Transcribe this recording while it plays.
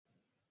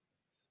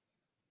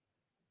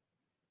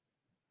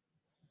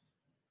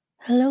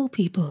Hello,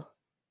 people.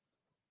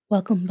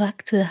 Welcome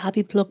back to the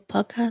Happy Plug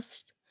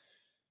podcast,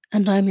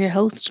 and I'm your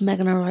host,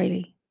 Megan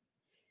O'Reilly.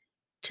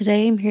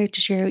 Today, I'm here to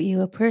share with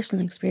you a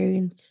personal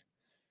experience,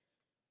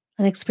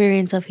 an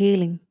experience of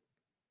healing.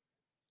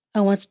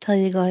 I want to tell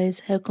you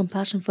guys how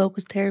compassion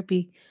focused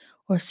therapy,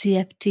 or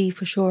CFT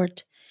for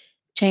short,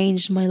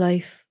 changed my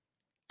life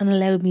and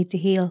allowed me to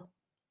heal.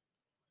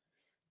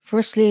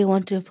 Firstly, I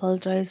want to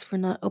apologize for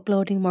not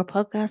uploading more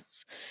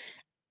podcasts.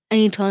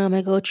 Anytime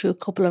I go through a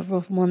couple of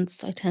rough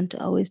months, I tend to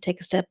always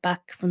take a step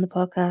back from the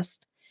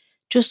podcast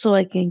just so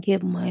I can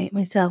give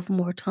myself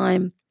more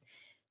time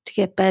to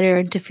get better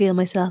and to feel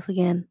myself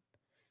again.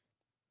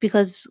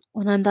 Because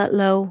when I'm that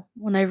low,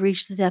 when I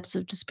reach the depths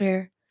of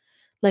despair,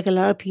 like a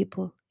lot of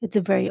people, it's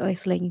a very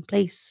isolating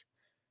place.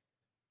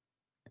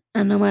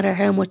 And no matter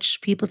how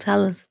much people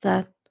tell us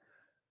that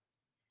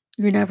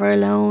you're never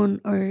alone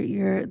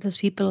or there's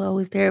people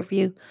always there for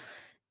you,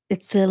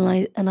 it's still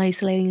an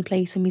isolating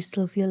place and we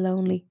still feel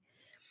lonely.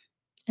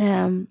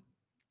 Um,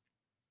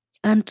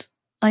 and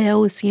I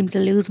always seem to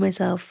lose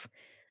myself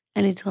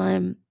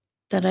anytime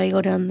that I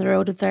go down the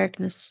road of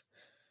darkness.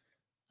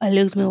 I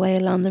lose my way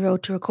along the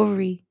road to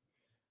recovery,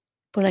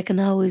 but I can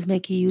always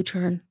make a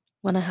U-turn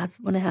when I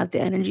have the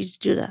energy to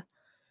do that,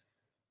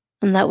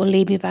 and that will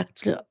lead me back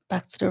to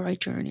the right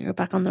journey or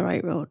back on the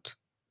right road.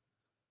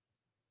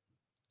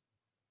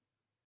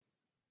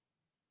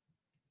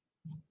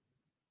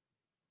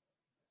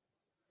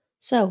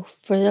 So,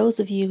 for those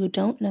of you who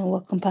don't know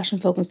what compassion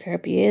focused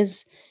therapy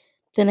is,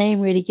 the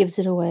name really gives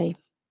it away.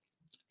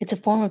 It's a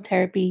form of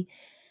therapy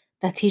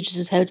that teaches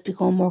us how to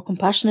become more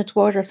compassionate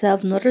toward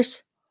ourselves and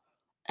others.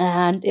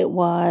 And it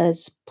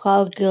was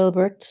Paul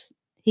Gilbert.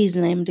 He's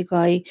the name of the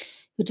guy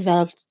who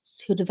developed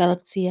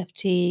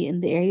CFT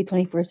in the early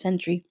 21st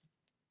century.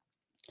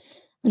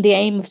 And the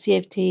aim of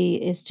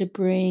CFT is to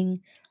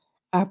bring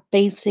our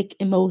basic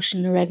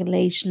emotion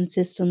regulation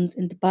systems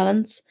into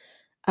balance.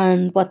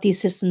 And what these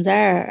systems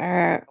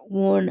are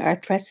one, our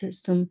threat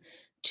system,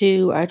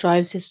 two, our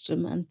drive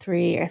system, and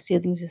three, our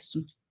soothing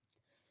system.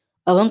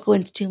 I won't go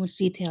into too much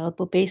detail,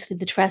 but basically,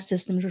 the threat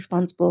system is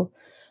responsible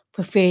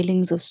for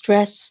feelings of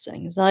stress,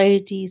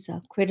 anxiety,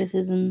 self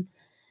criticism.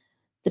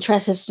 The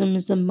threat system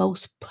is the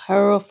most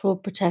powerful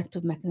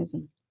protective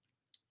mechanism.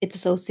 It's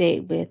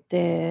associated with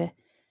the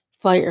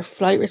fight or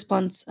flight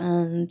response,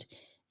 and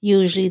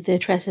usually the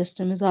threat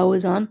system is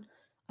always on,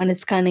 and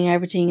it's scanning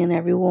everything and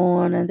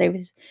everyone and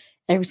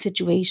every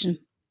situation.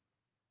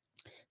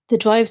 The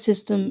drive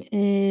system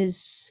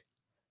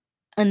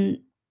and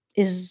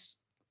is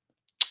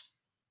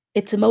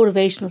it's a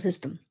motivational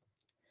system,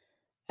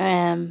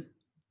 um,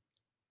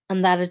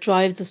 and that it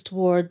drives us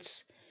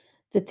towards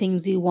the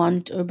things we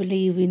want or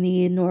believe we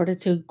need in order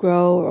to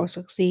grow or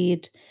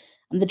succeed.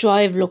 And the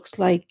drive looks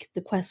like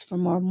the quest for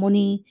more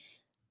money,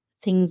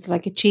 things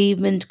like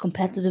achievement,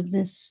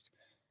 competitiveness,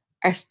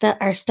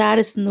 our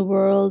status in the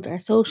world, our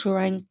social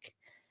rank.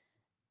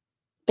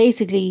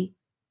 Basically,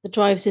 the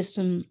drive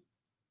system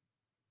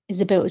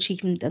is about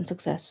achievement and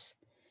success,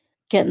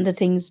 getting the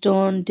things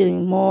done,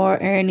 doing more,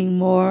 earning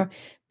more,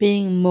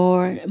 being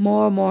more,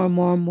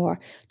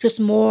 just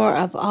more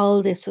of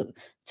all this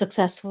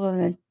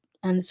successful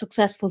and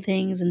successful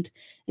things and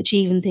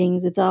achieving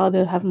things. It's all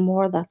about having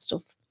more of that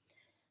stuff.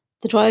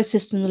 The drive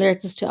system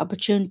alerts us to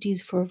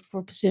opportunities for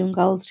pursuing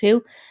goals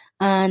too,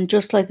 and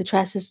just like the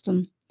threat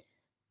system,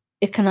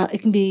 it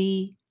can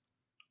be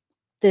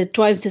the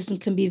drive system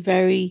can be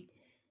very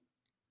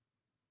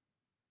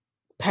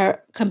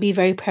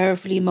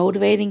powerfully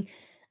motivating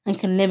and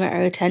can limit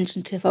our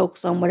attention to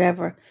focus on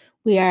whatever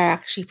we are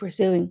actually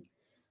pursuing.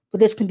 But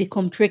this can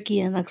become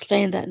tricky, and I'll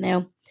explain that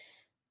now.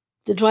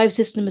 The drive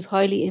system is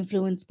highly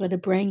influenced by the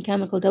brain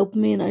chemical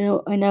dopamine.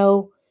 I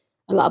know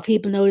a lot of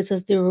people know this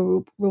as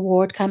the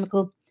reward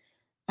chemical,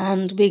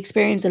 and we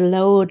experience a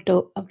load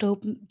of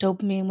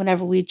dopamine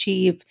whenever we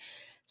achieve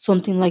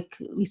something like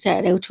we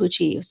set out to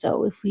achieve.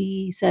 So if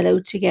we set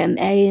out to get an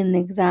A in an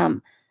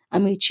exam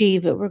and we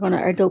achieve it,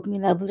 our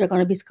dopamine levels are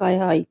gonna be sky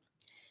high.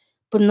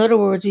 But in other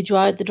words, the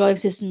drive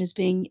system is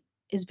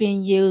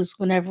being used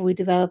whenever we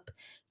develop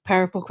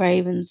powerful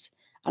cravings.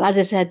 And as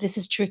I said, this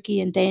is tricky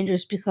and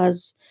dangerous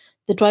because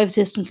the drive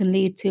system can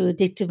lead to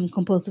addictive and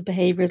compulsive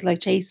behaviors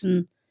like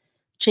chasing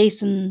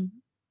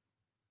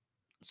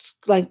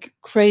like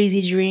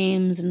crazy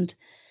dreams and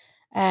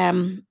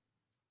um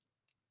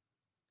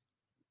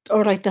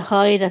or like the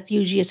high that's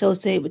usually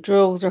associated with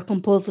drugs or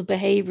compulsive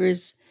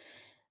behaviors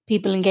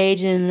people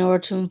engage in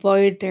order to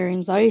avoid their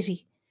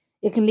anxiety.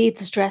 It can lead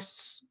to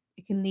stress,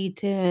 it can lead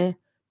to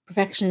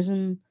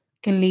perfectionism,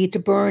 can lead to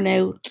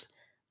burnout,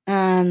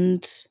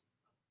 and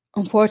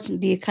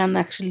unfortunately, it can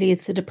actually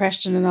lead to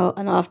depression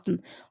and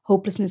often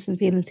hopelessness and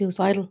feeling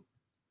suicidal.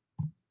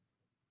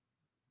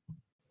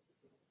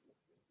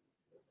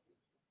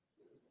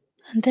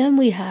 And then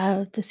we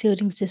have the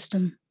soothing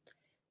system,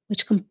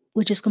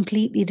 which is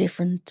completely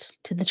different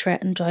to the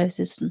threat and drive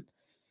system.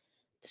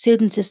 The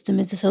soothing system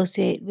is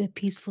associated with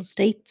peaceful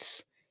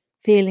states,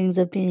 feelings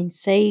of being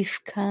safe,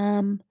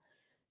 calm,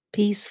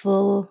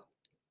 peaceful,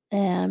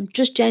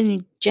 just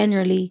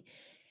generally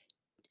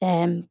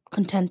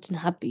content and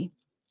happy.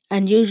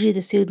 And usually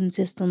the student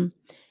system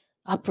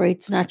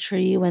operates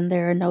naturally when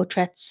there are no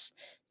threats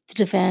to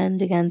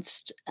defend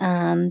against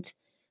and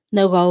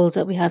no goals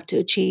that we have to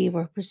achieve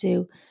or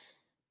pursue.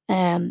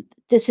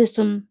 The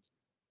system,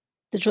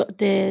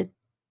 the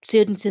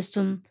student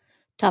system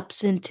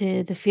taps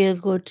into the feel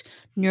good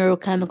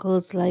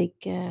neurochemicals like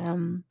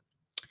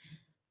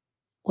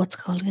what's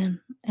it called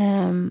again?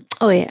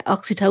 Oh yeah,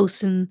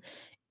 oxytocin,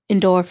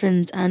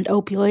 endorphins, and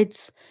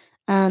opioids.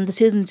 And the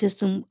soothing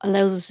system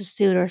allows us to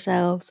soothe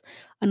ourselves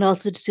and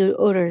also to soothe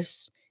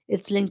others.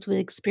 It's linked with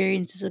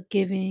experiences of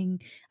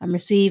giving and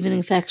receiving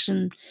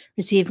affection,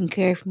 receiving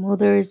care from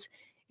others.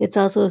 It's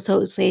also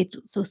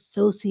associated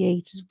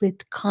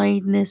with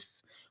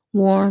kindness,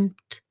 warmth,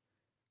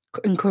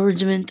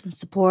 encouragement, and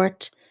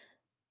support.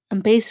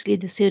 And basically,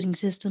 the soothing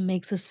system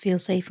makes us feel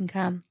safe and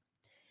calm.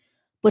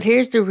 But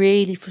here's the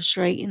really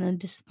frustrating and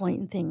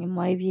disappointing thing, in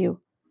my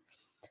view.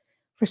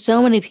 For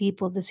so many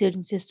people, the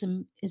soothing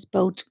system is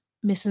both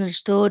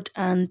misunderstood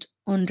and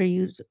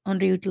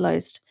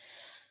underutilized,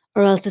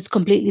 or else it's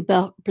completely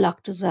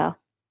blocked as well.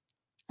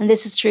 And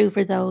this is true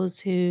for those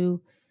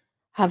who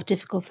have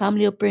difficult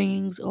family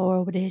upbringings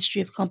or with a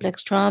history of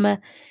complex trauma.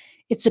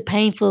 It's the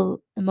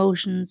painful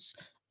emotions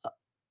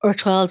or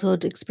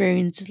childhood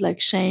experiences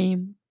like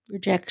shame,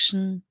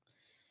 rejection,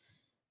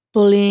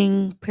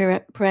 bullying,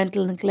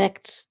 parental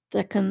neglect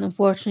that can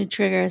unfortunately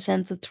trigger a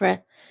sense of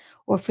threat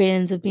or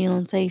feelings of being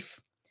unsafe.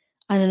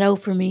 And I know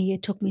for me,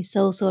 it took me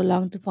so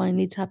long to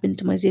finally tap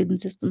into my soothing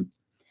system.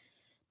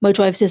 My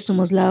drive system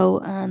was low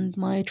and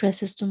my stress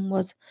system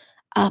was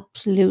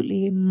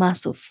absolutely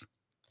massive.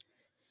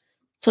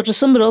 So to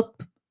sum it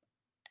up,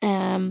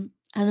 an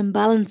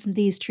imbalance in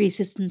these three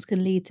systems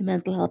can lead to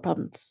mental health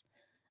problems.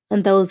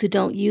 And those who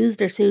don't use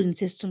their soothing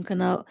system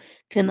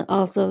can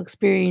also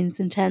experience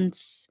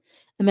intense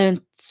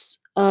amounts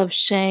of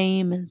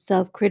shame and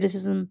self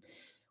criticism,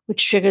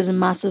 which triggers a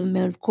massive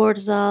amount of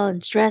cortisol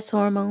and stress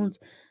hormones.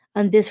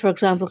 And this, for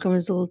example, can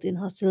result in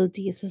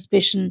hostility,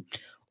 suspicion,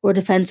 or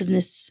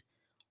defensiveness,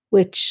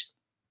 which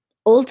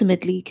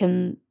ultimately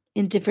can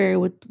interfere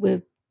with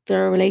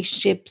their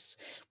relationships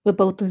with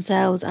both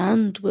themselves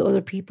and with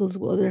other people's,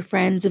 with other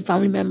friends and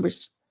family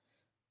members.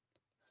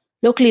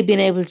 Luckily, being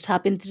able to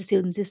tap into the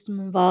soothing system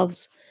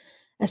involves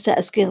a set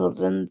of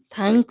skills, and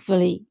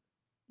thankfully,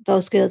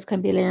 those skills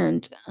can be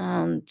learned,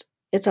 and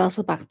it's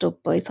also backed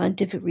up by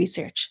scientific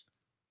research.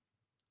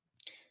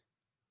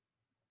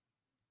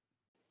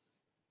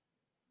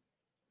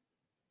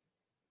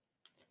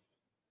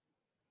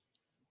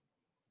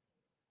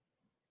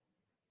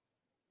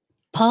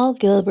 Paul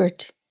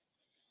Gilbert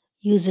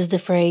uses the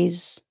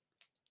phrase,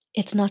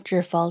 "It's not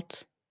your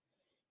fault."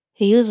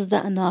 He uses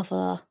that an awful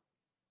lot.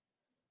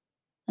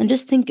 And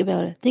just think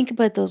about it. Think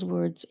about those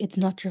words, "It's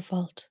not your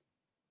fault."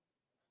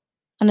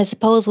 And I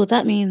suppose what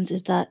that means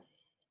is that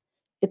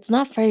it's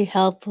not very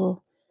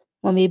helpful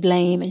when we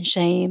blame and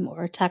shame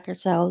or attack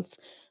ourselves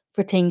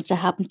for things that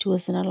happened to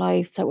us in our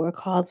life that were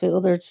caused by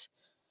others,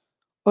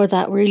 or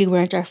that really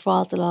weren't our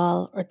fault at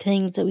all, or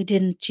things that we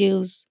didn't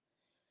choose.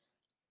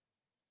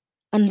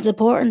 And it's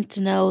important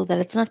to know that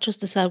it's not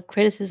just the self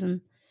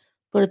criticism,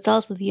 but it's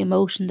also the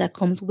emotion that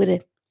comes with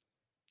it.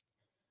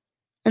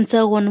 And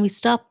so when we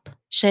stop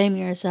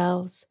shaming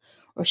ourselves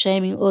or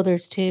shaming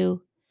others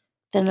too,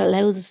 then it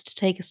allows us to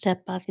take a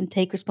step back and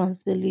take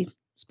responsibility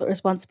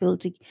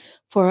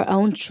for our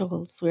own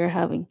struggles we're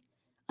having.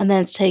 And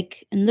then to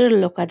take another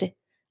look at it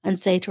and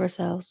say to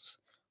ourselves,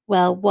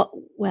 what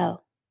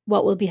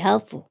will be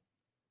helpful?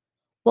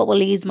 What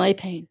will ease my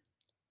pain?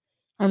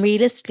 And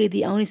realistically,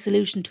 the only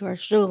solution to our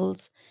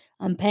struggles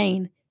and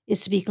pain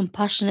is to be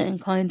compassionate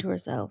and kind to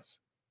ourselves.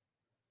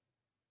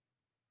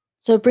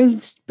 So it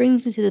brings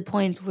me to the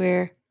point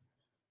where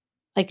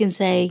I can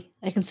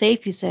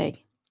safely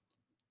say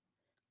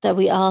that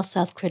we all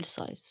self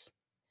criticize.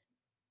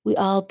 We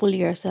all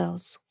bully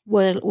ourselves,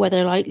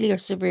 whether lightly or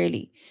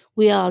severely.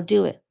 We all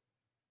do it.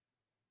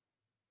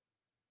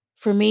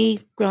 For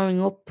me,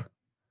 growing up,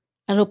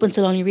 and up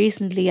until only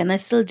recently, and I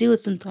still do it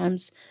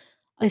sometimes,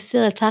 I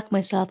still attack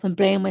myself and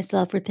blame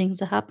myself for things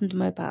that happened in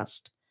my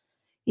past,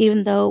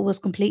 even though it was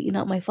completely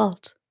not my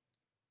fault.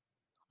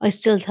 I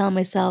still tell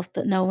myself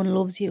that no one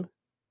loves you,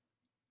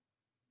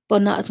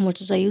 but not as much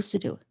as I used to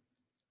do.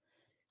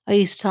 I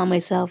used to tell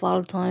myself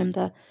all the time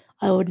that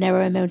I would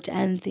never amount to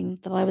anything,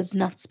 that I was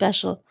not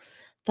special,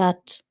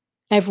 that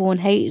everyone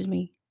hated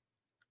me,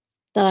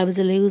 that I was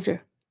a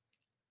loser,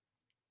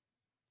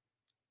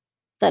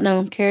 that no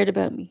one cared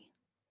about me,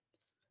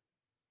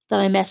 that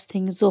I messed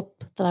things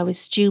up, that I was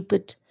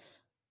stupid.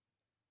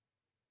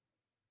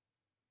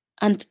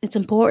 And it's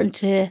important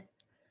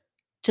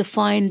to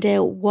find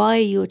out why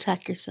you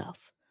attack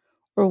yourself,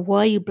 or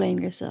why you blame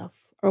yourself,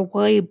 or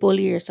why you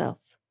bully yourself.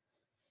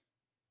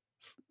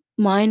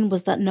 Mine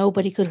was that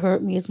nobody could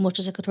hurt me as much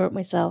as I could hurt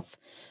myself.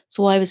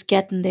 So I was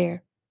getting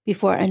there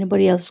before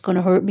anybody else was going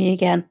to hurt me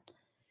again,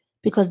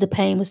 because the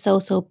pain was so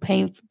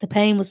painful. The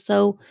pain was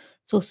so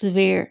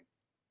severe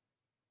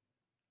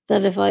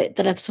that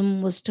if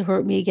someone was to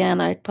hurt me again,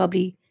 I'd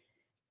probably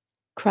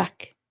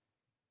crack.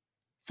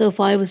 So if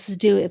I was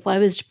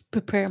to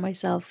prepare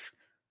myself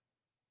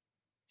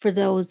for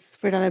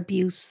that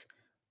abuse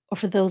or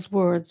for those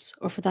words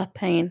or for that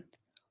pain,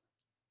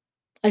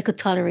 I could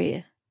tolerate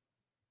it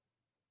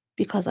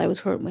because I was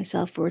hurt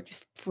myself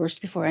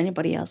first before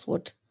anybody else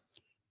would.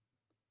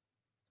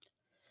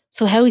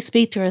 So how we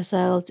speak to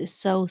ourselves is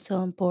so,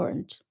 so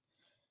important.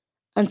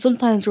 And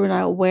sometimes we're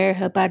not aware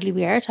how badly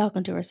we are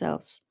talking to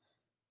ourselves.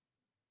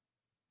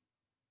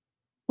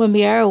 When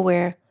we are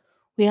aware,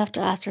 we have to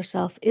ask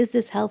ourselves, is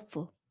this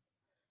helpful?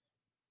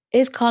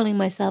 Is calling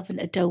myself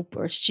a dope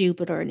or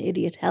stupid or an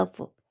idiot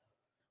helpful?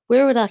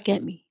 Where would that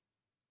get me?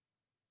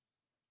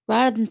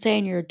 Rather than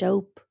saying you're a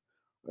dope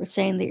or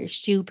saying that you're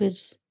stupid,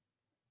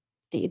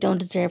 that you don't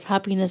deserve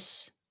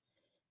happiness,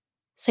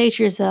 say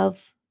to yourself,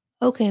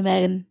 okay,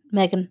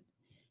 Megan,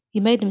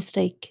 you made a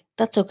mistake.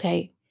 That's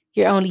okay.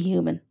 You're only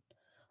human.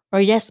 Or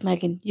yes,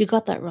 Megan, you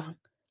got that wrong.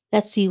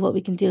 Let's see what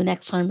we can do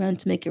next time round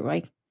to make it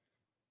right.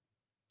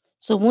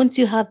 So once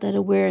you have that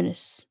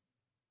awareness,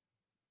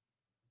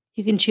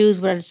 you can choose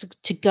whether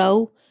to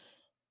go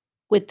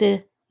with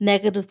the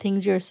negative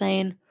things you're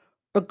saying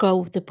or go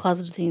with the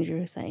positive things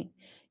you're saying.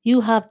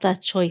 You have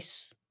that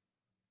choice.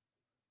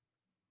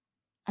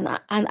 And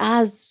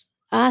as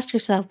ask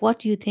yourself, what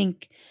do you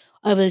think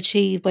I will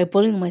achieve by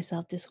bullying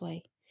myself this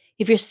way?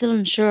 If you're still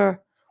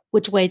unsure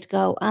which way to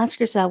go, ask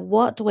yourself,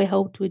 what do I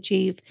hope to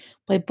achieve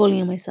by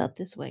bullying myself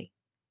this way?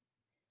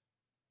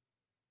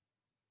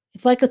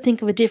 If I could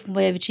think of a different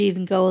way of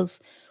achieving goals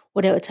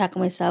without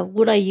attacking myself,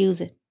 would I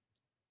use it?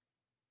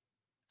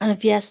 And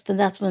if yes, then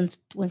that's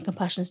when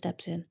compassion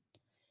steps in.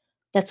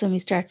 That's when we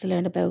start to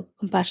learn about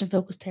compassion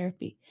focused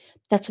therapy.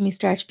 That's when we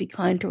start to be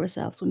kind to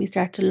ourselves, when we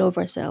start to love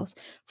ourselves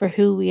for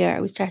who we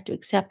are. We start to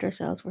accept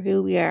ourselves for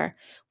who we are,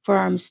 for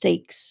our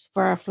mistakes,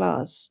 for our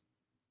flaws,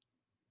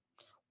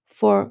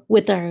 for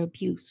with our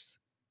abuse,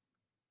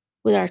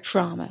 with our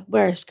trauma,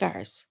 with our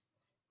scars.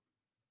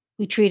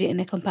 We treat it in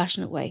a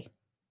compassionate way.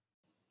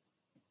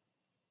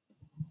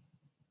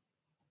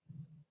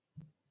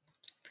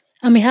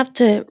 And we have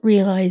to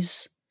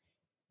realize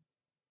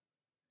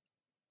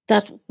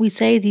that we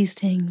say these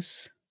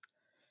things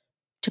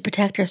to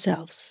protect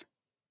ourselves.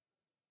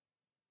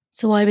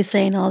 So I was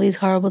saying all these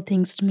horrible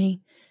things to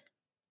me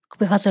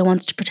because I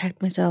wanted to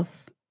protect myself.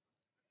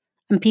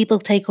 And people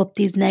take up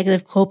these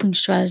negative coping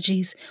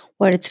strategies,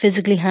 whether it's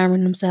physically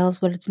harming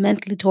themselves, whether it's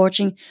mentally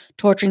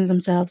torturing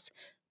themselves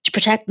to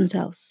protect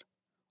themselves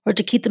or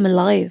to keep them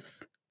alive.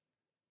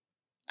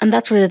 And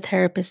that's where the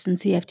therapist and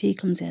CFT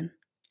comes in.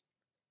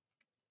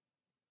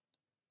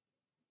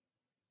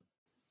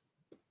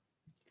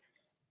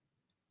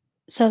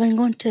 So I'm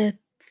going to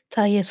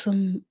tell you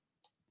some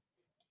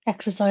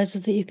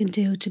exercises that you can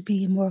do to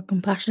be more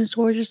compassionate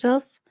towards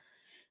yourself.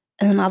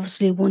 And then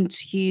obviously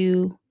once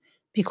you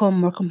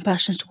become more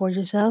compassionate towards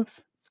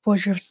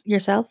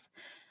yourself,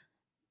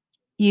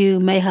 you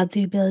may have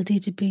the ability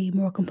to be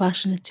more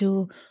compassionate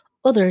to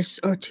others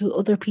or to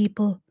other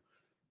people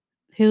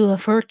who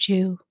have hurt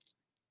you.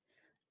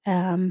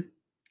 Um,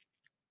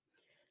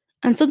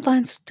 and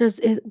sometimes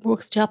it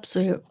works the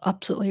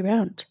opposite way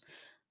around.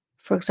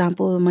 For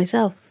example, with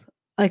myself,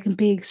 I can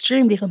be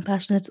extremely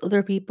compassionate to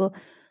other people,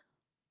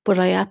 but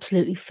I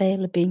absolutely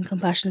fail at being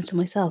compassionate to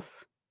myself.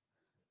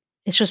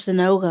 It's just a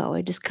no go.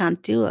 I just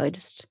can't do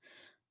it.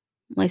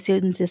 My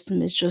soothing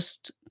system is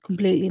just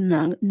completely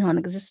non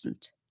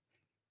existent.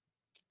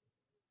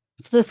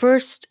 So the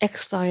first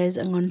exercise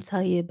I'm going to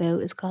tell you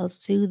about is called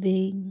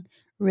soothing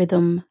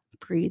rhythm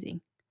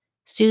breathing.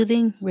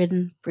 Soothing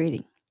rhythm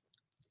breathing.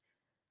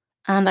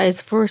 And I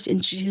was first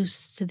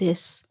introduced to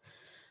this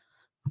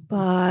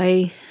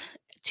by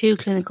two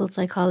clinical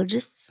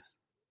psychologists.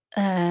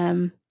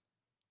 Um,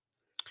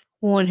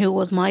 one who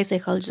was my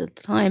psychologist at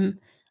the time,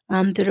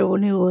 and the other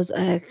one who was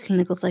a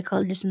clinical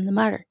psychologist in the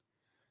matter.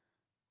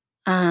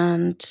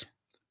 And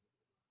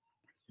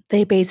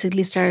they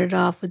basically started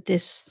off with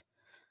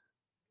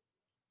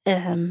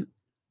um,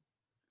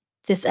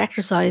 this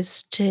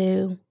exercise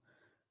to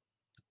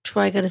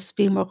try get us to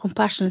be more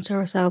compassionate to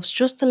ourselves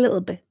just a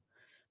little bit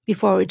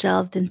before we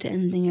delved into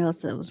anything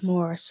else that was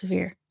more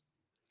severe.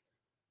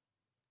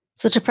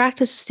 So to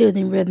practice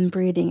soothing rhythm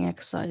breathing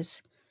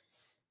exercise,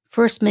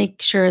 first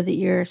make sure that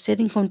you're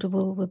sitting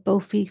comfortable with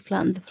both feet flat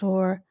on the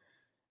floor,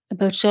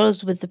 about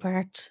shoulders width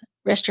apart.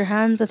 Rest your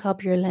hands on top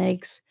of your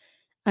legs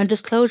and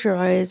just close your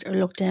eyes or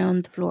look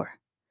down the floor.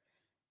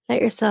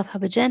 Let yourself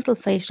have a gentle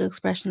facial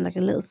expression like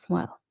a little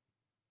smile.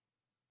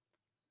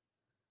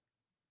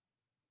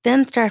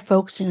 Then start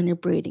focusing on your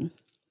breathing.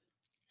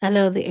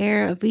 Allow the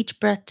air of each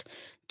breath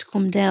to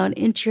come down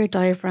into your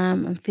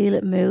diaphragm and feel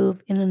it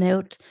move in and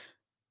out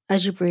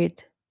as you breathe.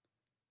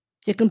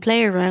 You can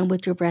play around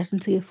with your breath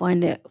until you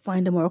find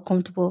a more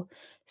comfortable,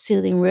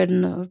 soothing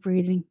rhythm of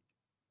breathing.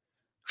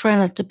 Try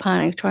not to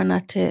panic. Try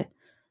not to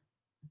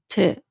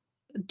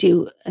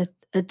do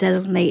a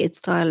designated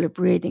style of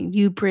breathing.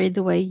 You breathe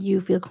the way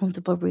you feel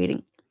comfortable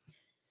breathing.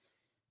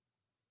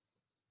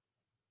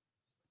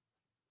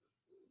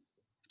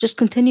 Just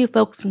continue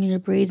focusing on your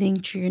breathing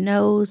through your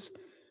nose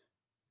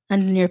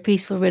and in your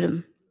peaceful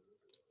rhythm.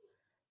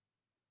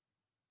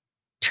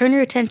 Turn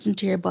your attention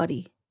to your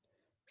body,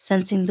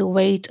 sensing the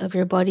weight of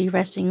your body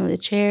resting on the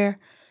chair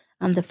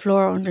and the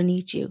floor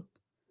underneath you.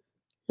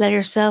 Let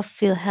yourself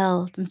feel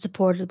held and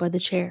supported by the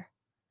chair.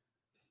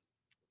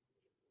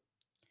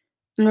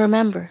 And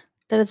remember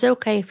that it's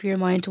okay for your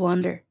mind to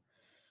wander.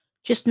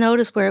 Just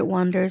notice where it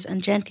wanders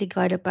and gently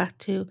guide it back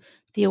to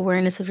the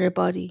awareness of your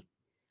body.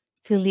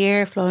 Feel the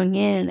air flowing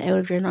in and out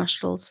of your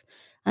nostrils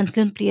and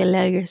simply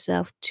allow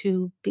yourself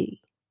to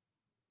be.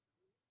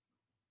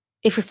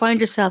 If you find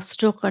yourself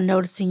stuck on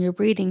noticing your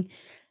breathing,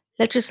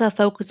 let yourself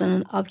focus on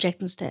an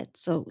object instead.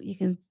 So you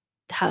can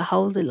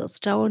hold a little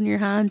stone in your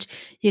hand,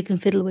 you can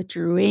fiddle with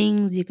your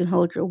rings, you can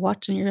hold your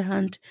watch in your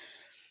hand,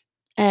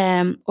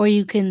 or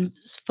you can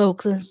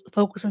focus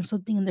on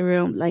something in the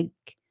room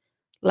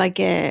like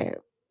a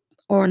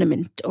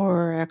ornament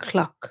or a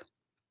clock.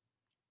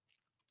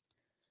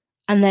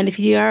 And then if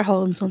you are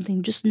holding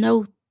something, just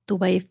note the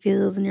way it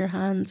feels in your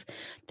hands,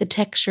 the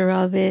texture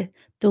of it,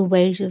 the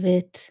weight of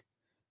it,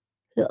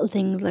 little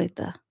things like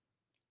that.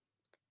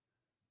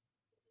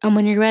 And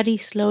when you're ready,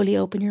 slowly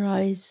open your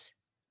eyes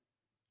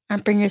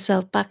and bring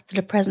yourself back to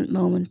the present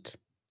moment.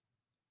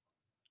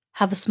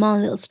 Have a small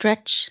little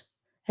stretch,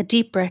 a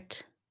deep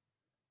breath,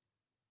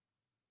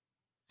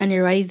 and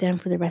you're ready then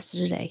for the rest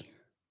of the day.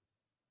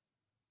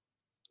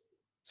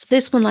 So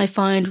this one I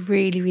find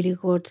really, really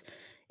good.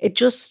 It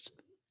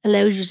just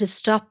allows you to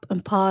stop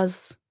and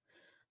pause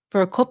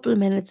for a couple of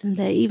minutes in the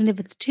day, even if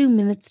it's 2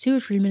 minutes, 2 or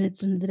 3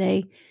 minutes in the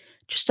day,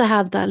 just to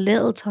have that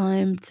little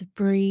time to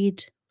breathe,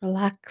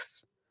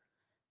 relax,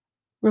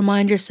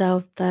 remind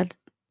yourself that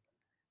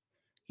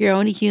you're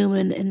only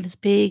human in this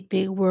big,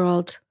 big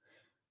world.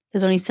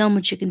 There's only so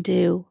much you can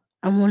do.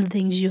 And one of the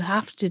things you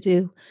have to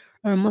do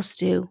or must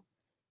do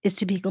is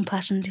to be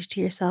compassionate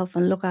to yourself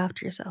and look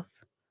after yourself.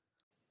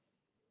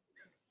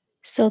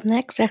 So, the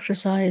next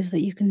exercise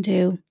that you can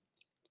do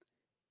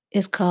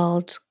is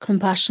called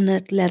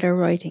compassionate letter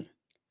writing.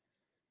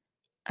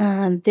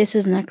 And this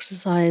is an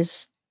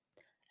exercise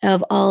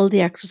of all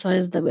the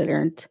exercises that we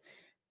learned.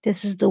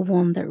 This is the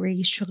one that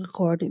really struck a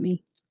chord with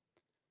me,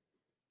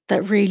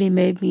 that really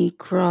made me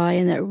cry,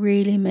 and that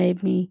really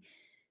made me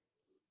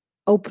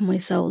open my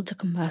soul to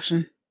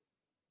compassion.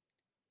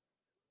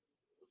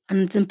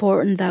 And it's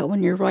important that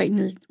when you're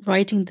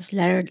writing this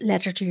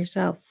letter to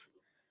yourself,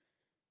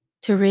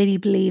 to really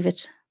believe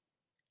it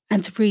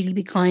and to really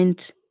be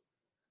kind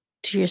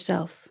to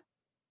yourself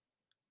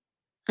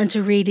and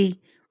to really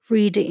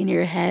read it in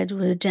your head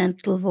with a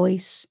gentle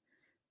voice,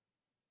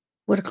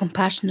 with a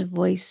compassionate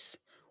voice,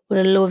 with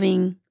a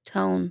loving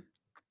tone.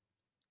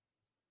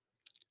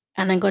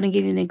 And I'm going to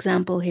give you an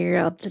example here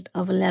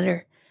of a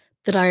letter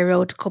that I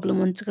wrote a couple of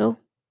months ago.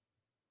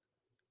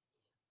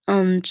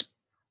 And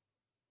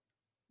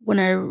when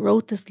I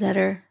wrote this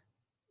letter,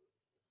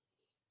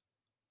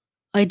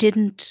 I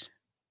didn't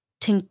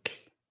think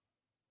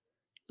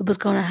it was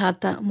going to have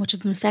that much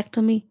of an effect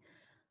on me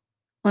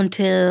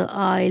until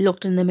I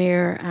looked in the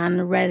mirror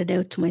and read it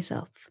out to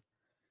myself,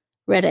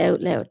 read it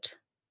out loud.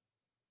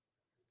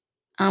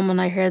 And when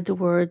I heard the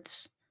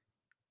words,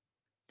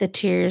 the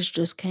tears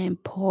just came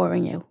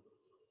pouring out.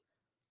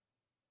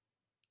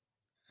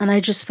 And I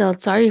just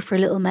felt sorry for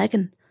little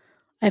Megan.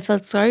 I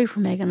felt sorry for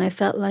Megan. I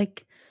felt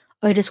like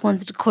I just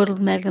wanted to cuddle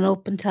Megan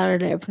up and tell her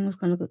that everything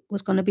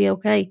was gonna be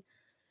okay.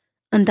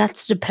 And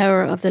that's the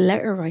power of the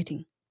letter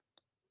writing.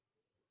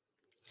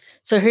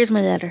 So here's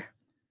my letter.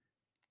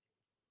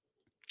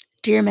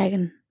 Dear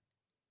Megan,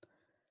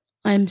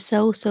 I'm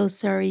so, so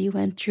sorry you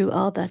went through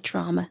all that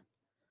trauma.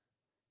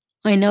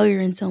 I know you're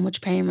in so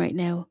much pain right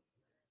now.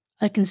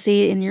 I can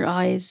see it in your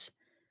eyes.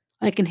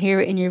 I can hear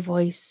it in your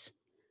voice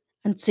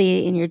and see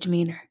it in your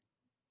demeanor.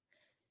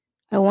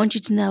 I want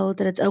you to know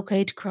that it's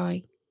okay to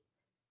cry.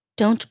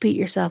 Don't beat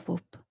yourself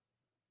up.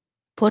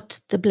 Put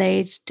the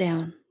blade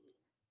down.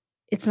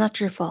 It's not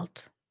your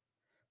fault.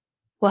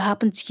 What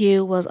happened to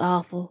you was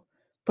awful,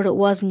 but it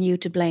wasn't you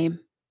to blame.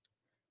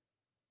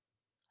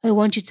 I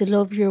want you to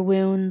love your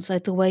wounds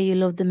like the way you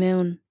love the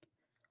moon.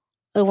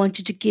 I want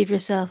you to give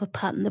yourself a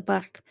pat on the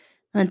back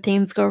when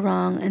things go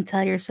wrong and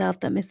tell yourself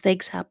that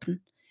mistakes happen.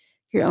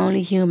 You're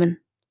only human.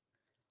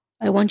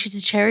 I want you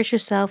to cherish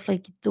yourself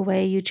like the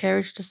way you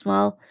cherish the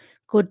small,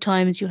 good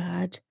times you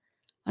had.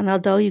 And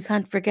although you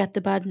can't forget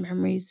the bad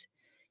memories,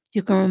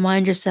 you can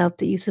remind yourself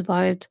that you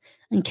survived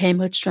and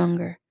came out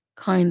stronger,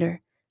 kinder,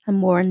 and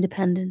more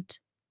independent.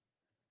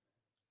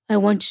 I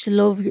want you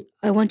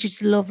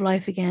to love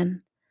life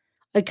again.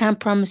 I can't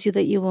promise you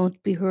that you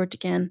won't be hurt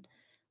again,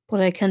 but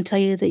I can tell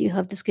you that you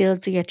have the skills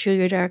to get through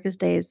your darkest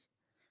days.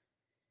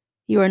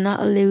 You are not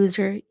a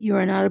loser, you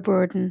are not a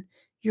burden,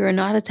 you are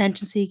not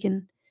attention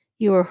seeking,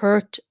 you are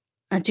hurt,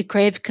 and to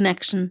crave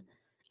connection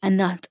and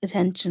not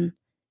attention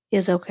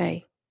is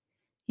okay.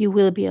 You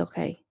will be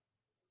okay.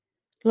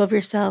 Love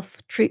yourself,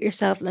 treat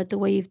yourself like the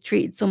way you've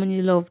treated someone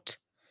you loved.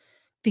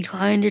 Be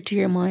kinder to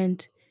your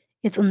mind.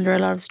 It's under a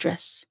lot of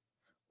stress.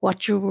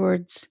 Watch your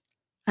words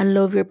and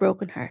love your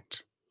broken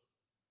heart.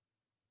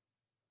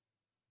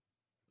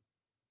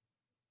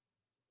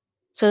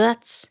 So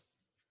that's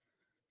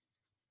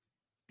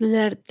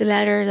the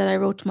letter that I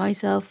wrote to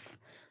myself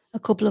a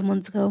couple of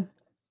months ago.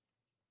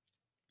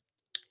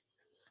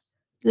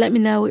 Let me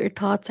know what your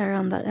thoughts are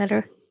on that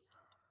letter.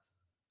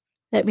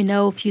 Let me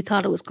know if you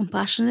thought it was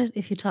compassionate,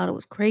 if you thought it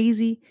was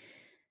crazy,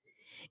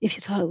 if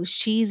you thought it was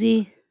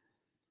cheesy.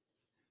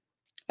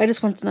 I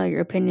just want to know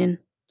your opinion.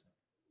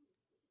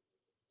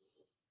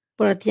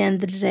 But at the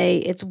end of the day,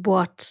 it's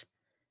what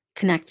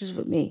connected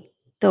with me.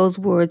 Those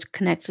words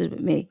connected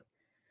with me.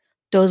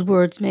 Those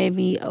words made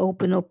me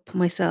open up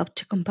myself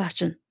to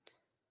compassion.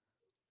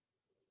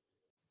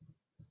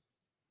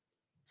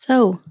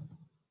 So,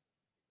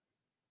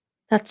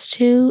 that's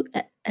two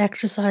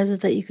exercises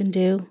that you can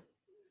do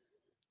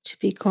to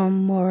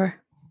become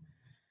more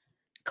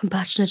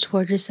compassionate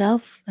towards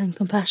yourself and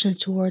compassionate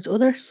towards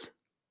others.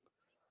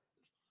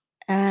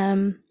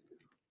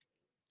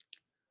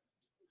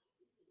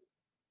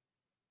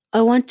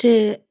 I want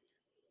to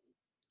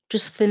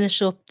just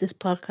finish up this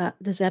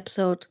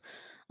episode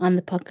on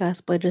the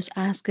podcast by just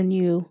asking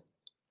you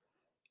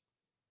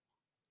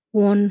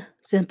one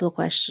simple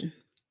question.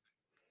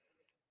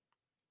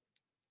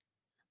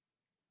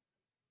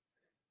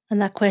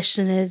 And that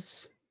question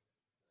is,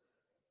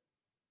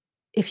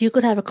 if you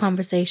could have a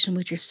conversation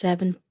with your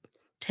 7,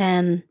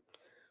 10,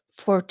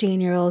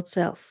 14-year-old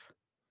self,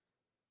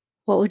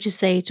 what would you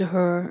say to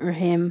her or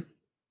him?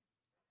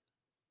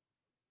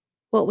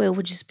 What way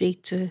would you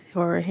speak to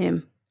her or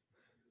him?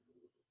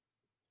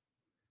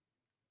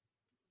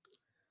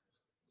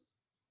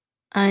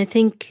 And I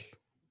think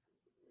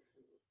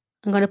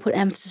I'm going to put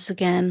emphasis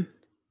again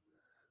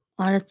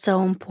on it's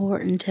so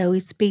important how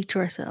we speak to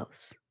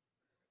ourselves.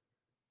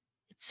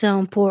 It's so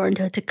important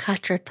how to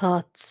catch our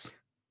thoughts,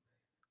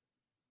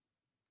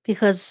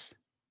 because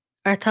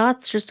our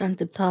thoughts just aren't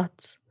the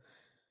thoughts.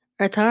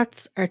 Our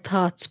thoughts are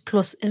thoughts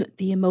plus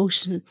the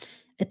emotion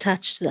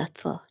attached to that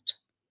thought.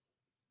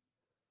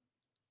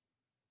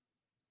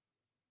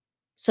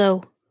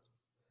 So,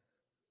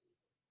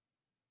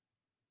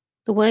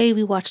 the way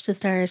we watch the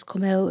stars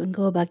come out and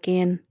go back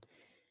in,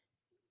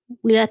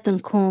 we let them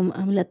come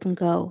and we let them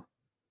go.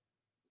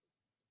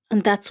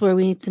 And that's where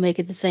we need to make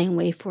it the same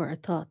way for our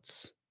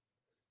thoughts.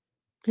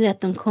 We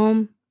let them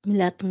come and we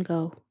let them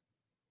go.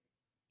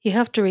 You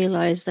have to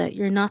realize that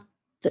you're not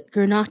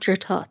your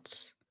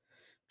thoughts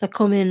that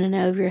come in and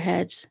out of your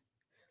head.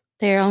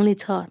 They are only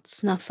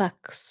thoughts, not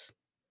facts.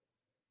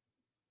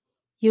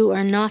 You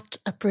are not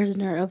a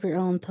prisoner of your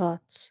own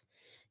thoughts.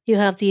 You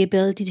have the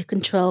ability to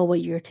control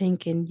what you're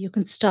thinking. You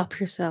can stop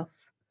yourself.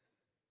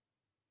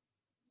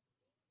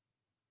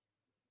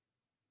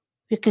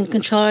 We can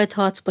control our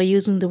thoughts by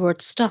using the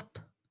word stop.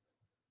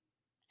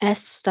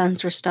 S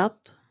stands for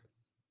stop.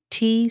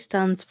 T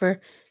stands for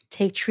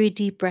take 3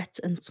 deep breaths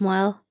and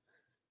smile.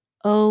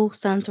 O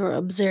stands for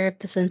observe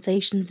the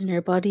sensations in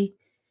your body.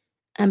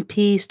 And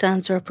P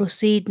stands for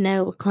proceed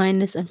now with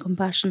kindness and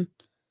compassion.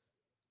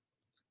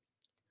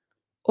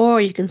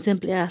 Or you can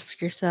simply ask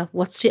yourself,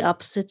 what's the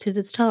opposite to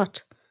this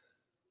thought?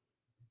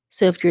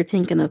 So if you're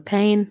thinking of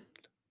pain,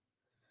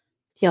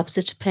 the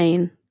opposite to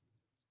pain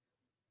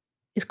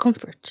is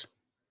comfort.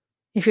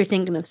 If you're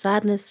thinking of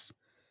sadness,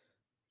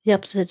 the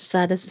opposite to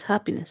sadness is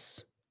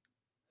happiness.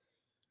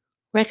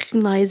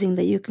 Recognizing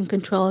that you can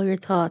control your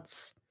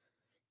thoughts.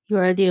 You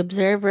are the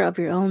observer of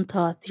your own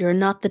thoughts. You're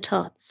not the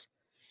thoughts.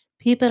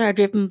 People are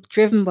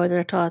driven by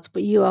their thoughts,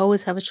 but you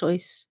always have a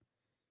choice.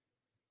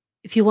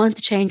 If you want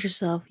to change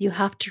yourself, you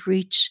have to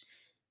reach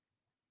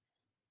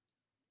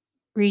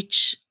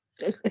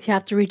if you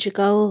have to reach a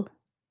goal,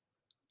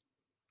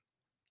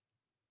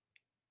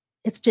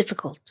 it's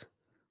difficult.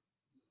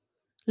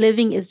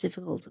 Living is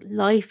difficult.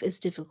 Life is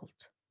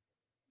difficult.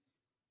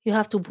 You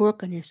have to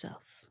work on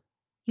yourself.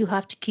 You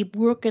have to keep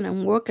working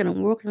and working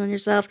and working on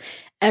yourself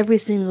every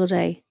single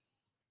day.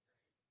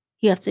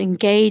 You have to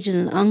engage in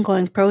an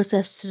ongoing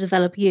process to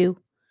develop you,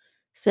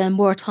 spend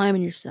more time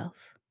on yourself.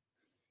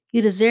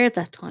 You deserve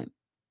that time.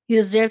 You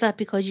deserve that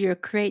because you're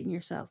creating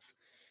yourself.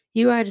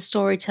 You are the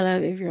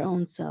storyteller of your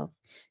own self.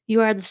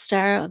 You are the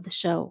star of the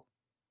show.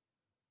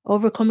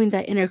 Overcoming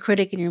that inner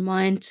critic in your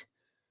mind,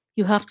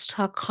 you have to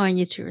talk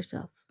kindly to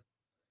yourself.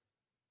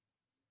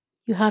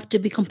 You have to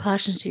be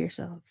compassionate to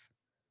yourself.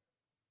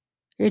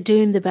 You're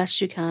doing the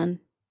best you can.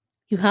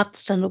 You have to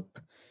stand up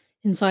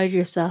inside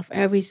yourself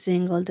every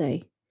single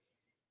day.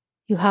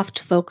 You have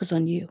to focus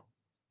on you.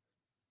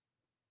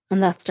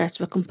 And that starts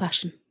with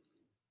compassion.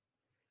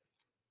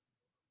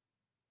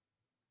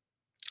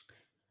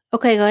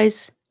 Okay,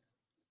 guys,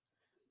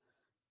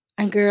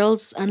 and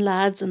girls, and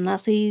lads, and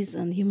lassies,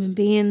 and human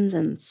beings,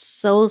 and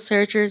soul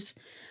searchers,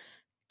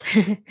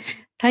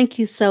 thank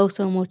you so,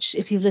 so much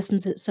if you've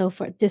listened to it so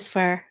far, this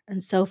far,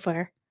 and so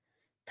far.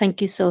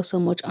 Thank you so, so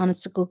much.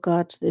 Honest to good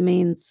God, it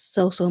means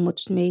so, so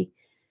much to me.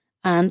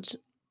 And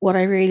what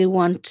I really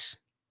want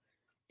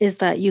is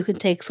that you can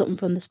take something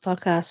from this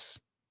podcast.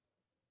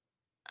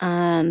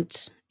 And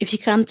if you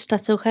can't,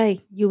 that's okay.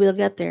 You will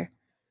get there.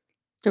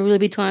 There will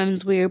be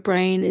times where your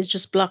brain is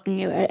just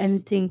blocking out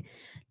anything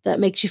that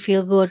makes you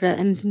feel good, or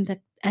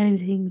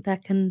anything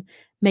that can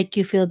make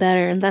you feel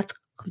better, and that's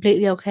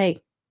completely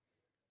okay.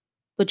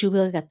 But you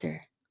will get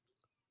there.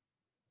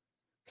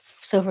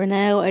 So for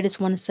now, I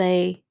just want to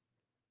say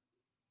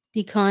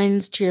Be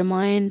kind to your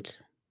mind,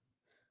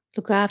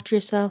 look after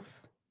yourself,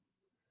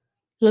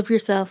 love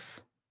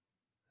yourself,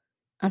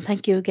 and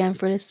thank you again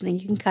for listening.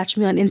 You can catch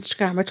me on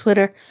Instagram or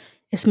Twitter.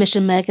 It's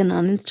Mission Megan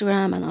on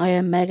Instagram, and I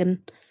am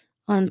Megan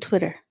on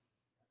Twitter.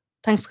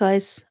 Thanks,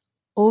 guys.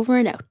 Over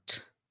and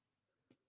out.